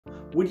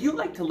Would you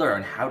like to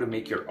learn how to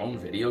make your own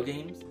video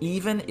games?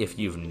 Even if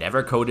you've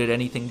never coded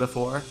anything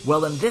before?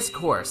 Well, in this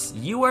course,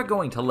 you are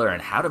going to learn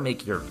how to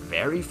make your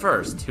very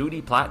first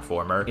 2D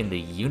platformer in the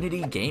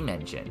Unity game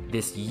engine.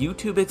 This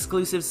YouTube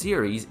exclusive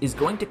series is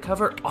going to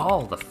cover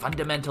all the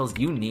fundamentals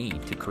you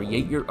need to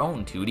create your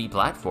own 2D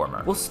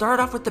platformer. We'll start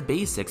off with the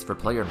basics for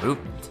player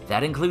movement.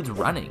 That includes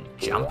running,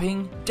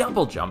 jumping,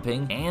 double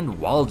jumping, and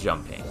wall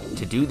jumping.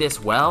 To do this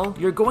well,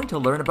 you're going to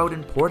learn about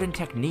important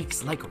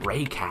techniques like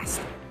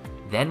raycasting.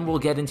 Then we'll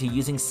get into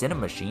using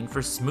Cinemachine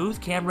for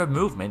smooth camera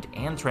movement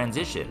and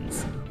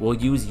transitions. We'll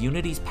use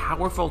Unity's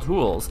powerful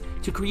tools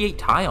to create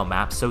tile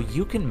maps so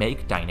you can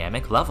make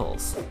dynamic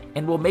levels.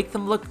 And we'll make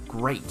them look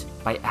great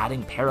by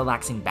adding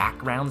parallaxing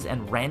backgrounds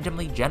and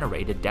randomly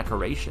generated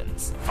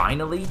decorations.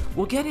 Finally,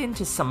 we'll get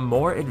into some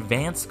more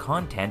advanced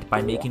content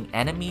by making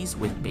enemies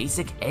with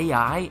basic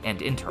AI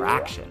and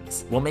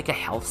interactions. We'll make a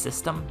health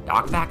system,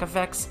 knockback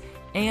effects,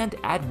 and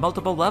add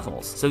multiple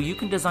levels, so you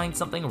can design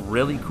something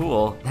really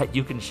cool that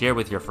you can share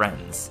with your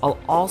friends. I'll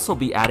also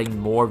be adding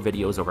more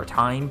videos over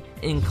time,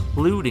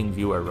 including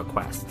viewer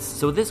requests,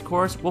 so this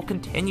course will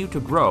continue to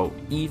grow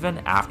even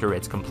after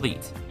it's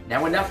complete.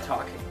 Now enough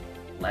talking,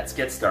 let's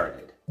get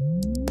started.